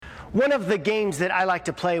One of the games that I liked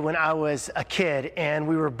to play when I was a kid and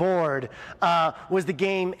we were bored was the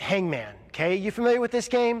game Hangman. Okay, you familiar with this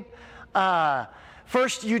game?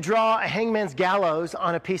 First, you draw a hangman's gallows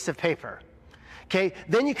on a piece of paper. Okay,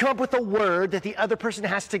 then you come up with a word that the other person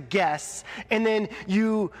has to guess, and then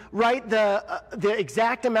you write the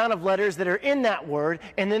exact amount of letters that are in that word,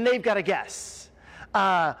 and then they've got to guess.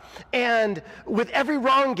 And with every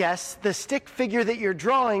wrong guess, the stick figure that you're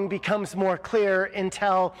drawing becomes more clear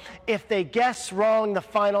until if they guess wrong the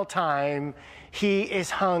final time, he is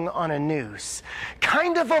hung on a noose.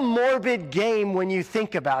 Kind of a morbid game when you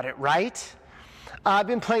think about it, right? I've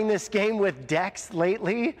been playing this game with Dex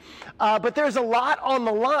lately, but there's a lot on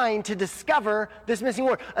the line to discover this missing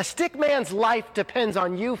word. A stick man's life depends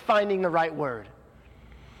on you finding the right word.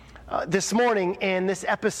 This morning in this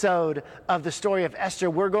episode of the story of Esther,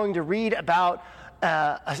 we're going to read about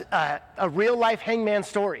a real-life hangman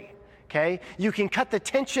story, okay? You can cut the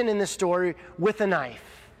tension in this story with a knife.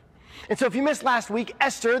 And so if you missed last week,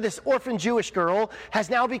 Esther, this orphan Jewish girl, has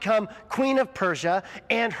now become queen of Persia,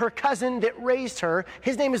 and her cousin that raised her,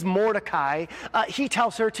 his name is Mordecai, he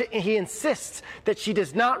insists that she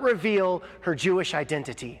does not reveal her Jewish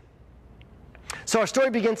identity. So our story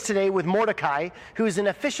begins today with Mordecai, who is an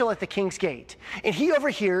official at the king's gate. And he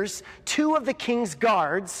overhears two of the king's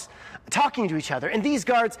guards talking to each other. And these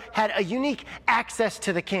guards had a unique access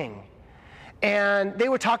to the king. And they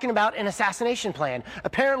were talking about an assassination plan.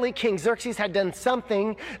 Apparently, King Xerxes had done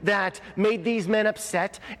something that made these men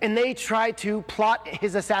upset, and they tried to plot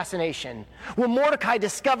his assassination. Well, Mordecai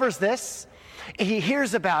discovers this. He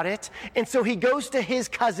hears about it, and so he goes to his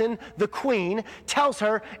cousin, the queen, tells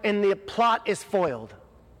her, and the plot is foiled.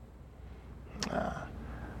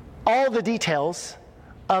 All the details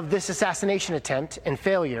of this assassination attempt and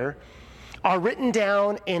failure are written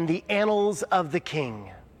down in the annals of the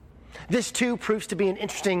king. This, too, proves to be an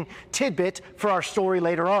interesting tidbit for our story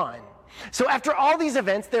later on. So after all these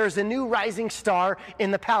events, there is a new rising star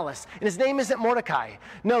in the palace, and his name isn't Mordecai.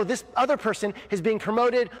 No, this other person is being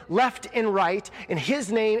promoted left and right, and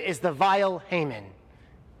his name is the vile Haman.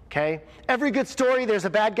 Okay? Every good story, there's a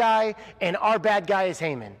bad guy, and our bad guy is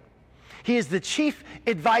Haman. He is the chief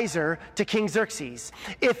advisor to King Xerxes.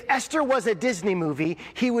 If Esther was a Disney movie,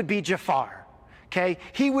 he would be Jafar. Okay?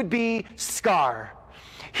 He would be Scar.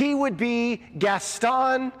 He would be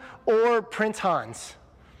Gaston or Prince Hans.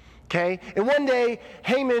 Okay? And one day,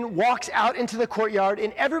 Haman walks out into the courtyard,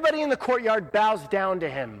 and everybody in the courtyard bows down to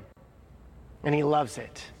him. And he loves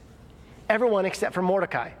it. Everyone except for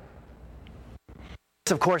Mordecai.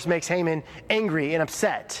 This, of course, makes Haman angry and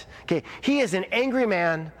upset. Okay? He is an angry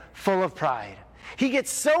man full of pride. He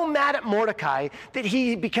gets so mad at Mordecai that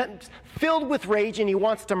he becomes filled with rage and he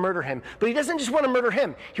wants to murder him. But he doesn't just want to murder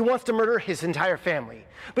him. He wants to murder his entire family.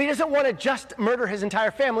 But he doesn't want to just murder his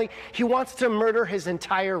entire family. He wants to murder his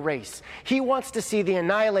entire race. He wants to see the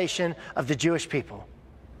annihilation of the Jewish people.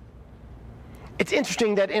 It's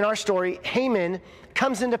interesting that in our story, Haman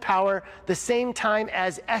comes into power the same time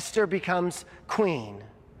as Esther becomes queen.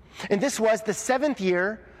 And this was the 7th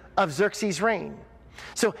year of Xerxes' reign.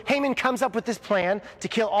 So Haman comes up with this plan to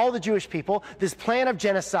kill all the Jewish people, this plan of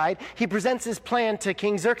genocide. He presents his plan to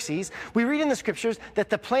King Xerxes. We read in the scriptures that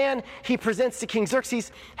the plan he presents to King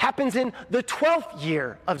Xerxes happens in the 12th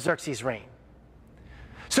year of Xerxes' reign.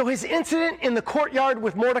 So his incident in the courtyard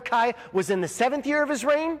with Mordecai was in the 7th year of his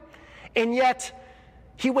reign, and yet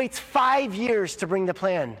he waits 5 years to bring the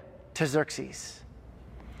plan to Xerxes.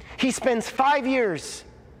 He spends 5 years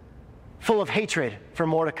full of hatred for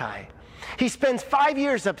Mordecai. He spends 5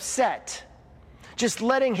 years upset, just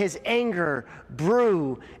letting his anger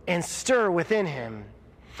brew and stir within him.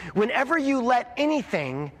 Whenever you let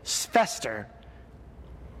anything fester,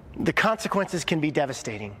 the consequences can be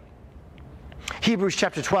devastating. Hebrews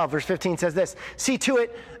chapter 12, verse 15 says this, "See to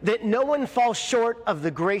it that no one falls short of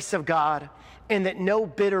the grace of God, and that no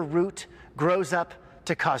bitter root grows up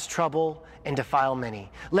to cause trouble and defile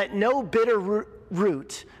many. Let no bitter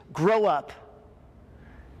root grow up,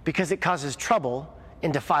 because it causes trouble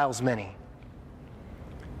and defiles many."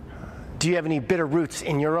 Do you have any bitter roots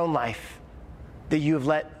in your own life that you have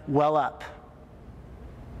let well up?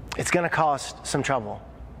 It's going to cause some trouble.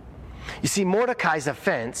 You see, Mordecai's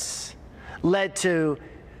offense led to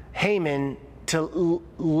Haman to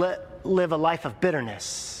live a life of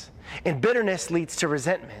bitterness. And bitterness leads to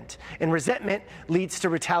resentment. And resentment leads to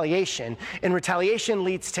retaliation. And retaliation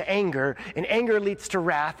leads to anger. And anger leads to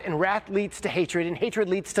wrath. And wrath leads to hatred. And hatred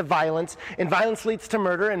leads to violence. And violence leads to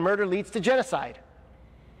murder. And murder leads to genocide.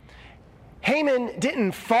 Haman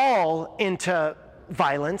didn't fall into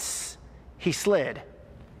violence. He slid.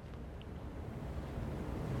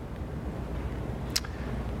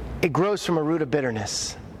 It grows from a root of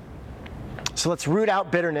bitterness. So let's root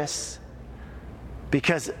out bitterness,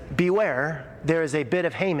 because beware, there is a bit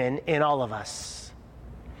of Haman in all of us.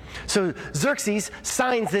 So Xerxes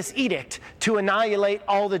signs this edict to annihilate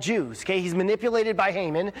all the Jews. Okay, he's manipulated by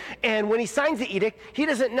Haman, and when he signs the edict, he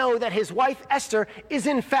doesn't know that his wife Esther is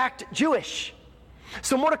in fact Jewish.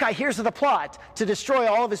 So Mordecai hears of the plot to destroy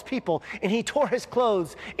all of his people, and he tore his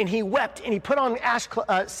clothes, and he wept, and he put on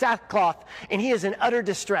sackcloth, and he is in utter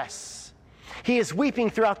distress. He is weeping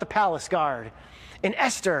throughout the palace guard. And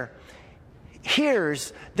Esther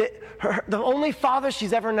hears that the only father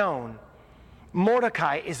she's ever known,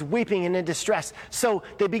 Mordecai, is weeping and in distress. So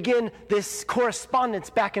they begin this correspondence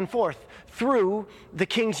back and forth through the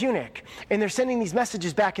king's eunuch. And they're sending these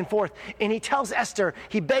messages back and forth. And he tells Esther,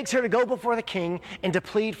 he begs her to go before the king and to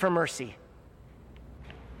plead for mercy.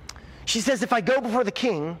 She says, if I go before the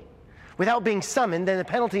king without being summoned, then the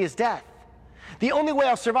penalty is death. The only way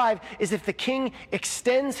I'll survive is if the king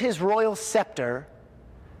extends his royal scepter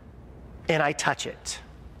and I touch it.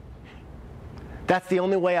 That's the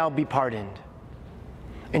only way I'll be pardoned.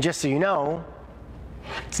 And just so you know,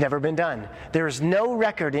 it's never been done. There is no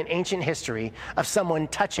record in ancient history of someone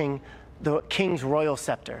touching the king's royal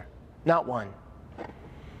scepter. Not one.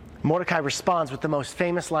 Mordecai responds with the most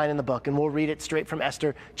famous line in the book, and we'll read it straight from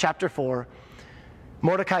Esther chapter 4.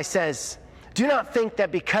 Mordecai says, do not think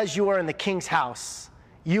that because you are in the king's house,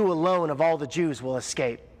 you alone of all the Jews will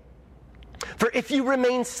escape. For if you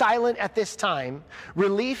remain silent at this time,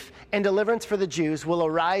 relief and deliverance for the Jews will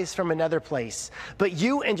arise from another place, but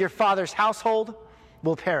you and your father's household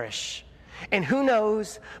will perish. And who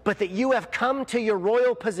knows but that you have come to your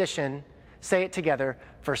royal position, say it together,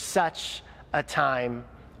 for such a time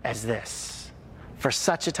as this. For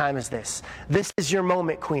such a time as this. This is your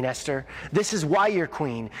moment, Queen Esther. This is why you're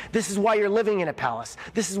queen. This is why you're living in a palace.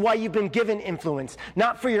 This is why you've been given influence,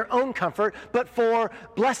 not for your own comfort, but for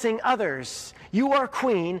blessing others. You are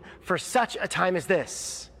queen for such a time as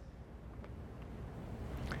this.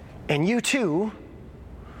 And you too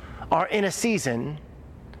are in a season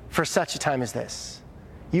for such a time as this.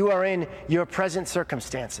 You are in your present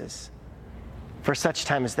circumstances for such a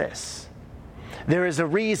time as this. There is a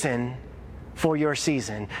reason for your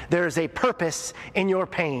season. There is a purpose in your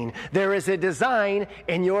pain. There is a design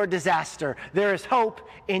in your disaster. There is hope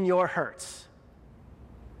in your hurts.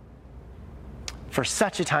 For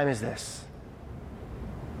such a time as this.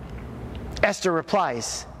 Esther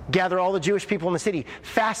replies, gather all the Jewish people in the city,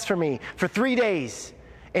 fast for me for 3 days,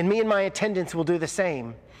 and me and my attendants will do the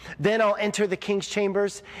same. Then I'll enter the king's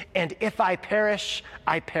chambers, and if I perish,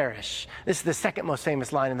 I perish. This is the second most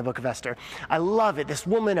famous line in the book of Esther. I love it, this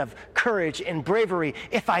woman of courage and bravery.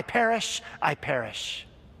 If I perish, I perish.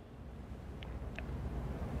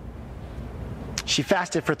 She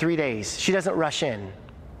fasted for 3 days. She doesn't rush in.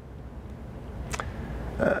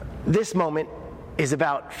 This moment is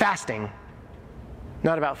about fasting,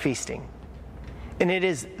 not about feasting. And it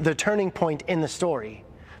is the turning point in the story.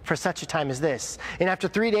 For such a time as this. And after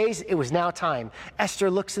 3 days, it was now time. Esther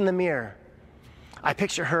looks in the mirror. I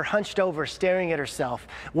picture her hunched over, staring at herself,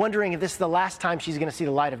 wondering if this is the last time she's going to see the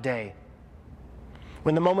light of day.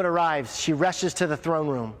 When the moment arrives, she rushes to the throne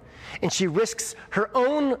room, and she risks her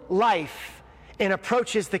own life and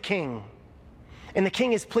approaches the king. And the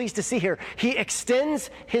king is pleased to see her. He extends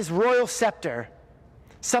his royal scepter,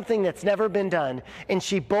 something that's never been done, and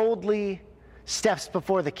she boldly steps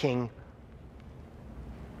before the king.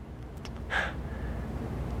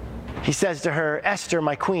 He says to her, Esther,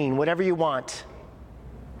 my queen, whatever you want,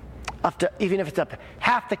 even if it's up to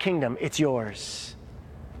half the kingdom, it's yours.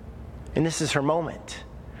 And this is her moment.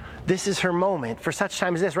 This is her moment for such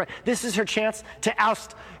time as this, right? This is her chance to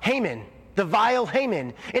oust Haman, the vile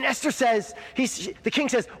Haman. And Esther says, the king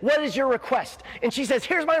says, what is your request? And she says,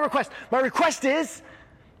 here's my request. My request is,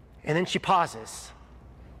 and then she pauses.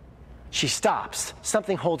 She stops.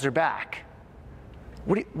 Something holds her back.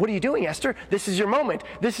 What are you doing, Esther? This is your moment.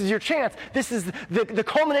 This is your chance. This is the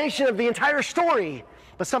culmination of the entire story.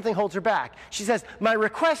 But something holds her back. She says, my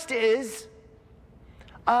request is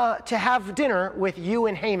to have dinner with you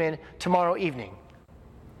and Haman tomorrow evening.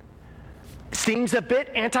 Seems a bit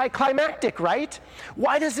anticlimactic, right?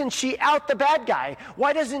 Why doesn't she out the bad guy?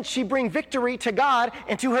 Why doesn't she bring victory to God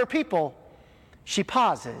and to her people? She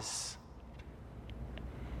pauses.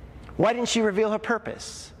 Why didn't she reveal her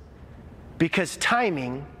purpose? Because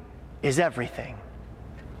timing is everything.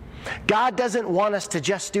 God doesn't want us to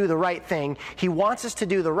just do the right thing. He wants us to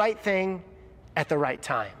do the right thing at the right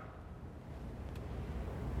time.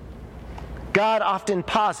 God often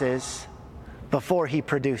pauses before he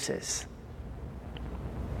produces.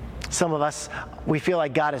 Some of us, we feel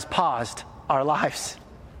like God has paused our lives.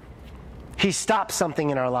 He stopped something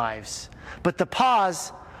in our lives. But the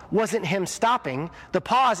pause wasn't him stopping. The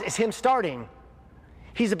pause is him starting.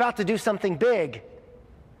 He's about to do something big.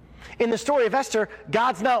 In the story of Esther,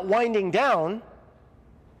 God's not winding down.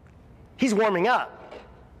 He's warming up.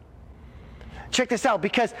 Check this out.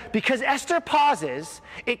 Because Esther pauses,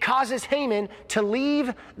 it causes Haman to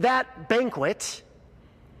leave that banquet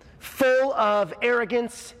full of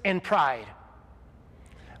arrogance and pride.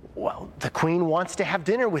 Well, the queen wants to have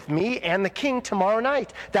dinner with me and the king tomorrow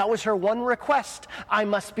night. That was her one request. I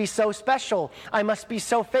must be so special. I must be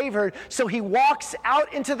so favored. So he walks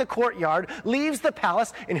out into the courtyard, leaves the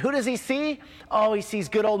palace, and who does he see? Oh, he sees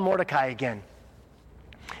good old Mordecai again.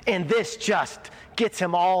 And this just gets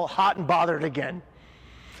him all hot and bothered again.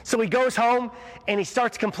 So he goes home and he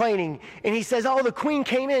starts complaining. And he says, oh, the queen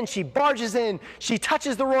came in. She barges in. She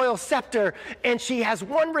touches the royal scepter. And she has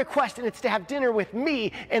one request, and it's to have dinner with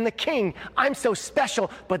me and the king. I'm so special.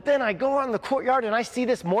 But then I go on the courtyard and I see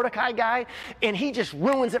this Mordecai guy, and he just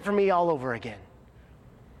ruins it for me all over again.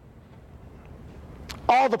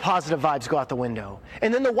 All the positive vibes go out the window.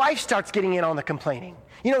 And then the wife starts getting in on the complaining.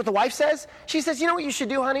 You know what the wife says? She says, you know what you should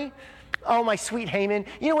do, honey? Oh, my sweet Haman.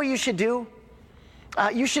 You know what you should do?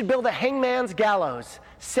 You should build a hangman's gallows,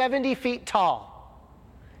 70 feet tall,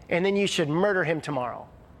 and then you should murder him tomorrow.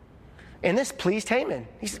 And this pleased Haman.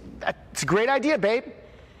 He said, that's a great idea, babe.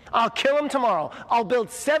 I'll kill him tomorrow. I'll build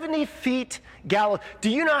 70 feet gallows. Do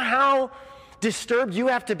you know how disturbed you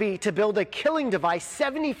have to be to build a killing device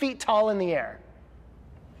 70 feet tall in the air?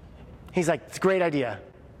 He's like, it's a great idea.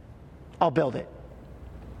 I'll build it.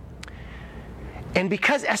 And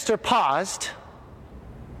because Esther paused,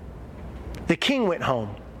 the king went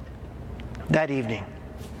home that evening.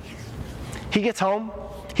 He gets home.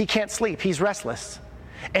 He can't sleep. He's restless.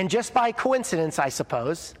 And just by coincidence, I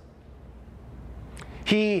suppose,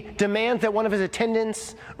 he demands that one of his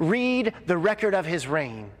attendants read the record of his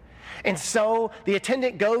reign. And so the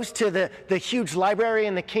attendant goes to the huge library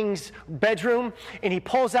in the king's bedroom, and he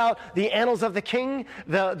pulls out the annals of the king,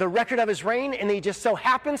 the record of his reign, and he just so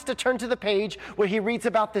happens to turn to the page where he reads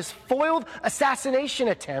about this foiled assassination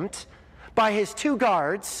attempt by his two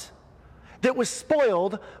guards that was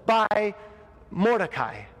spoiled by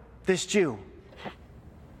Mordecai, this Jew.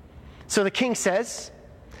 So the king says,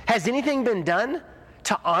 has anything been done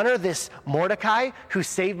to honor this Mordecai who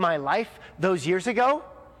saved my life those years ago?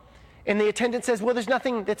 And the attendant says, well, there's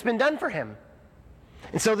nothing that's been done for him.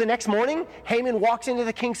 And so the next morning, Haman walks into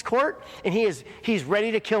the king's court, and he's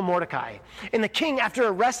ready to kill Mordecai. And the king, after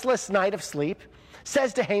a restless night of sleep,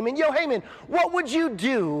 says to Haman, yo, Haman, what would you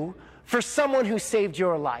do for someone who saved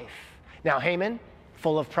your life? Now, Haman,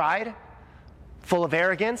 full of pride, full of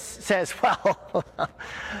arrogance, says, well,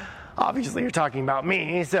 obviously you're talking about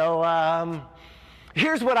me, so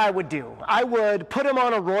here's what I would do. I would put him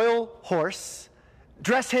on a royal horse,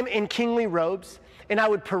 dress him in kingly robes, and I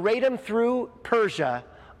would parade him through Persia,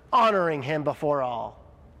 honoring him before all.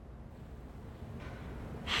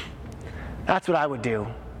 That's what I would do.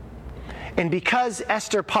 And because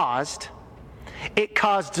Esther paused, it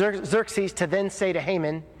caused Xerxes to then say to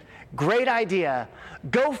Haman, great idea.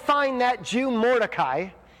 Go find that Jew Mordecai,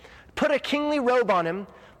 put a kingly robe on him,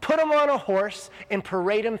 put him on a horse, and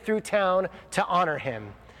parade him through town to honor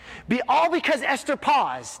him. All because Esther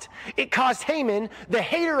paused. It caused Haman, the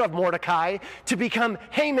hater of Mordecai, to become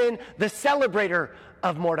Haman, the celebrator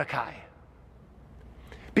of Mordecai.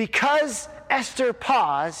 Because Esther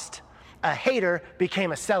paused, a hater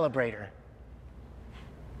became a celebrator.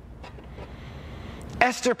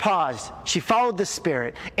 Esther paused. She followed the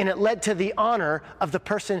Spirit, and it led to the honor of the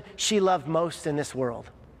person she loved most in this world.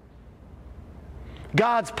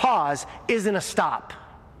 God's pause isn't a stop.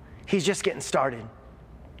 He's just getting started.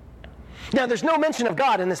 Now, there's no mention of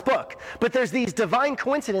God in this book, but there's these divine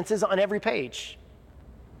coincidences on every page.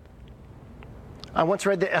 I once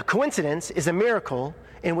read that a coincidence is a miracle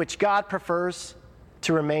in which God prefers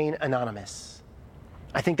to remain anonymous.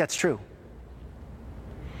 I think that's true.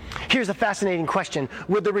 Here's a fascinating question.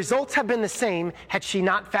 Would the results have been the same had she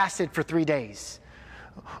not fasted for 3 days?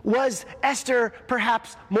 Was Esther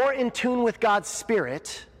perhaps more in tune with God's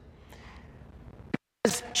Spirit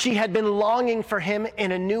because she had been longing for him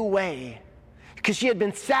in a new way? Because she had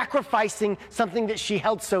been sacrificing something that she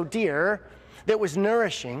held so dear, that was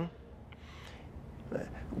nourishing?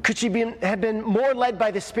 Could she have been more led by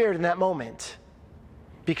the Spirit in that moment?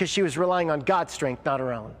 Because she was relying on God's strength, not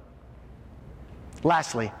her own.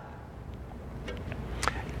 Lastly,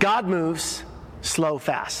 God moves slow,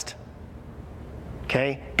 fast.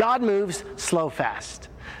 Okay? God moves slow, fast.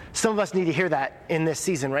 Some of us need to hear that in this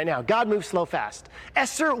season right now. God moves slow, fast.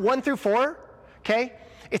 Esther 1 through 4, okay,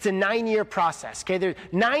 It's a 9-year process, okay? There's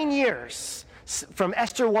 9 years from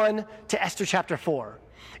Esther 1 to Esther chapter 4.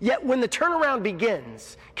 Yet when the turnaround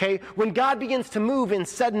begins, okay, when God begins to move in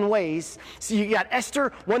sudden ways, so you got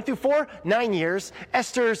Esther 1 through 4, 9 years,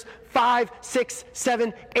 Esther's 5, 6,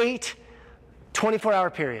 7, 8, 24-hour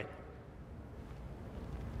period.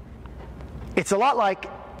 It's a lot like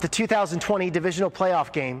the 2020 divisional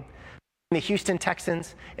playoff game, the Houston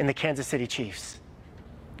Texans and the Kansas City Chiefs.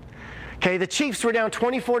 Okay, the Chiefs were down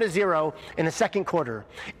 24-0 in the second quarter.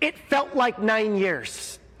 It felt like 9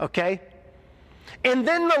 years, okay? And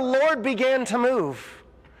then the Lord began to move.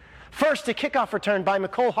 First, a kickoff return by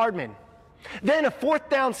Mecole Hardman. Then a fourth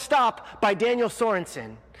down stop by Daniel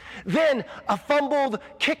Sorensen. Then a fumbled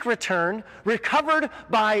kick return recovered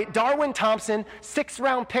by Darwin Thompson,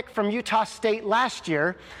 6th-round pick from Utah State last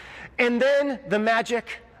year. And then the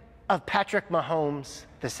magic of Patrick Mahomes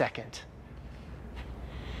II.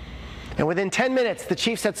 And within 10 minutes, the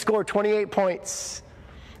Chiefs had scored 28 points,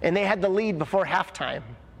 and they had the lead before halftime.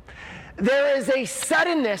 There is a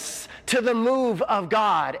suddenness to the move of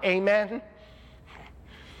God, amen?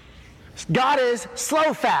 God is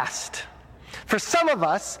slow fast. For some of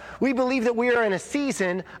us, we believe that we are in a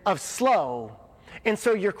season of slow. And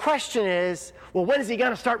so your question is, well, when is he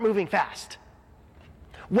going to start moving fast?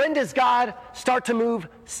 When does God start to move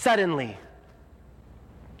suddenly?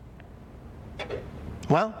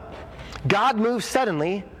 Well, God moves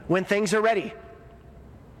suddenly when things are ready.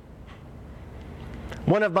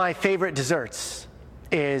 One of my favorite desserts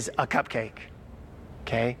is a cupcake,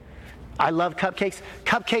 okay? I love cupcakes.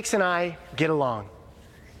 Cupcakes and I get along,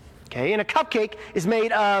 okay? And a cupcake is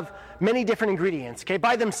made of many different ingredients, okay?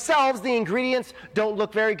 By themselves, the ingredients don't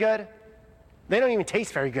look very good. They don't even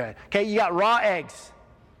taste very good, okay? You got raw eggs,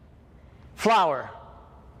 flour,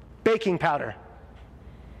 baking powder,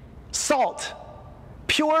 salt,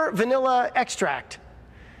 pure vanilla extract,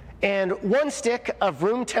 and 1 stick of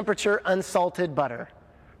room temperature unsalted butter.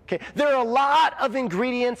 Okay, there are a lot of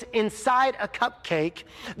ingredients inside a cupcake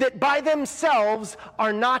that by themselves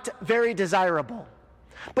are not very desirable.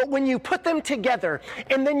 But when you put them together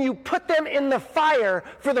and then you put them in the fire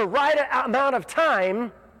for the right amount of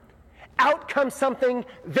time, out comes something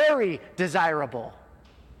very desirable.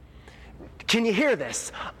 Can you hear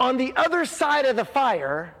this? On the other side of the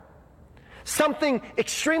fire, something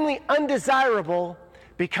extremely undesirable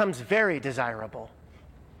becomes very desirable.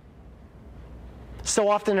 So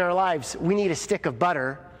often in our lives, we need a stick of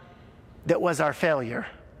butter that was our failure.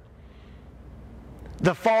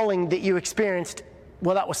 The falling that you experienced,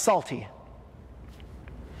 well, that was salty.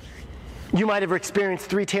 You might have experienced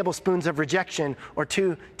 3 tablespoons of rejection or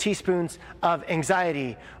 2 teaspoons of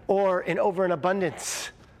anxiety or an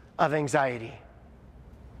overabundance of anxiety.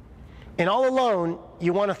 And all alone,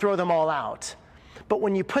 you want to throw them all out. But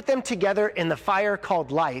when you put them together in the fire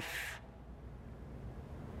called life,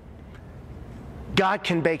 God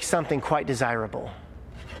can bake something quite desirable.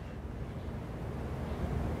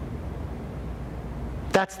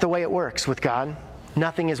 That's the way it works with God.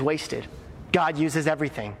 Nothing is wasted. God uses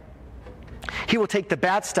everything. He will take the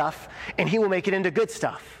bad stuff and he will make it into good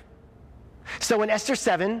stuff. So in Esther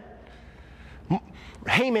 7,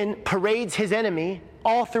 Haman parades his enemy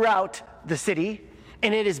all throughout the city,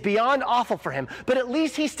 and it is beyond awful for him. But at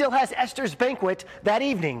least he still has Esther's banquet that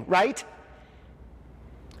evening, right?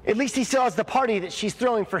 At least he still has the party that she's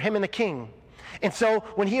throwing for him and the king. And so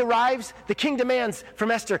when he arrives, the king demands from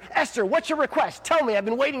Esther, Esther, what's your request? Tell me, I've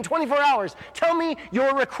been waiting 24 hours. Tell me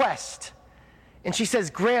your request. And she says,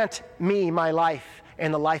 grant me my life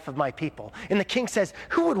and the life of my people. And the king says,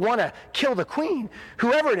 who would want to kill the queen?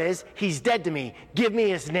 Whoever it is, he's dead to me. Give me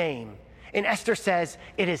his name. And Esther says,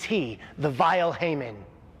 it is he, the vile Haman.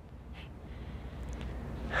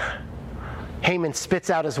 Haman spits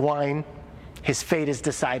out his wine. His fate is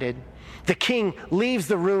decided. The king leaves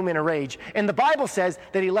the room in a rage. And the Bible says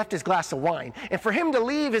that he left his glass of wine. And for him to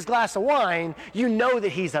leave his glass of wine, you know that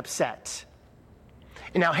he's upset.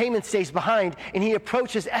 And now Haman stays behind, and he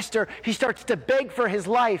approaches Esther. He starts to beg for his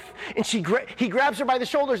life. And he grabs her by the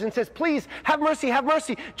shoulders and says, please, have mercy, have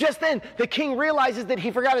mercy. Just then, the king realizes that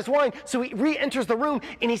he forgot his wine, so he re-enters the room,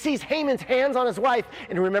 and he sees Haman's hands on his wife.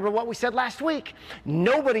 And remember what we said last week?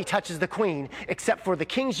 Nobody touches the queen except for the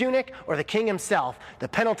king's eunuch or the king himself. The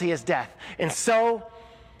penalty is death. And so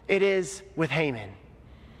it is with Haman.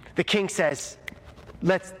 The king says,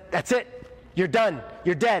 that's it. You're done.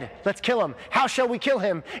 You're dead. Let's kill him. How shall we kill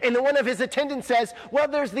him? And then one of his attendants says, well,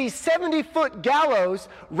 there's these 70-foot gallows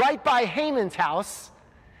right by Haman's house.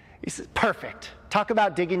 He says, perfect. Talk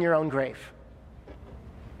about digging your own grave.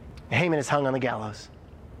 Haman is hung on the gallows.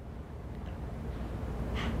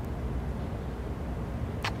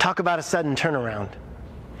 Talk about a sudden turnaround.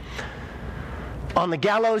 On the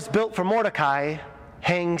gallows built for Mordecai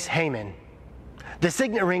hangs Haman. The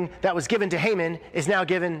signet ring that was given to Haman is now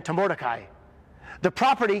given to Mordecai. The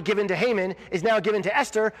property given to Haman is now given to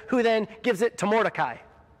Esther, who then gives it to Mordecai.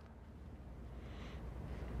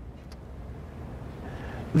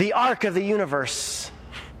 The arc of the universe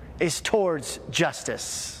is towards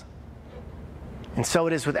justice. And so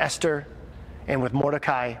it is with Esther and with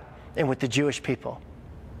Mordecai and with the Jewish people.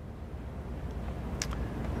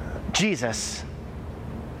 Jesus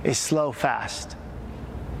is slow fast.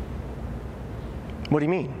 What do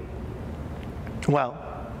you mean? Well,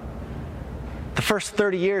 the first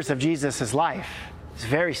 30 years of Jesus' life is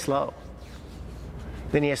very slow.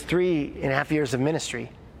 Then he has 3.5 years of ministry.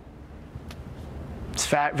 It's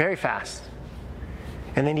very fast.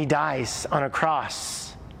 And then he dies on a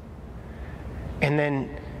cross. And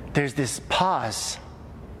then there's this pause.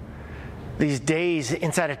 These days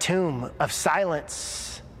inside a tomb of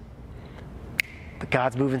silence. But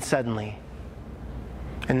God's moving suddenly.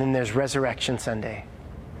 And then there's Resurrection Sunday.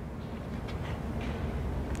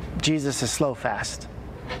 Jesus is slow fast.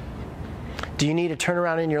 Do you need a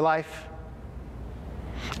turnaround in your life?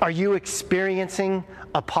 Are you experiencing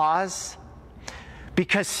a pause?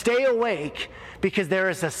 Because stay awake, because there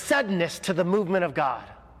is a suddenness to the movement of God.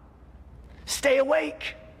 Stay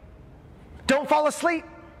awake. Don't fall asleep.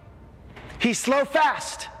 He's slow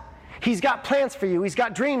fast. He's got plans for you. He's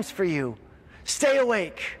got dreams for you. Stay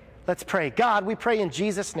awake. Let's pray. God, we pray in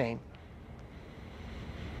Jesus' name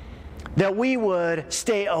that we would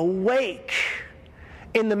stay awake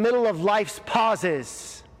in the middle of life's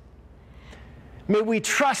pauses. May we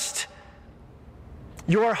trust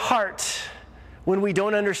your heart when we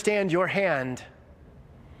don't understand your hand.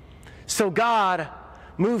 So God,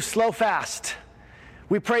 move slow fast.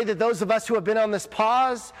 We pray that those of us who have been on this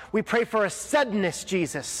pause, we pray for a suddenness,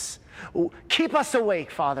 Jesus. Keep us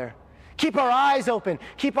awake, Father. Keep our eyes open.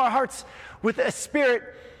 Keep our hearts with a spirit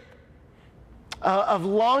of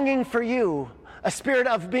longing for you, a spirit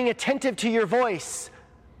of being attentive to your voice,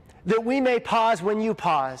 that we may pause when you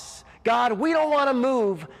pause. God, we don't want to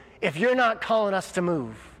move if you're not calling us to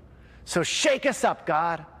move. So shake us up,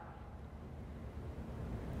 God.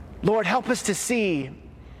 Lord, help us to see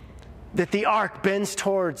that the arc bends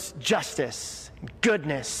towards justice,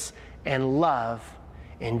 goodness, and love.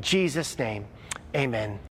 In Jesus' name,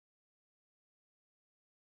 amen.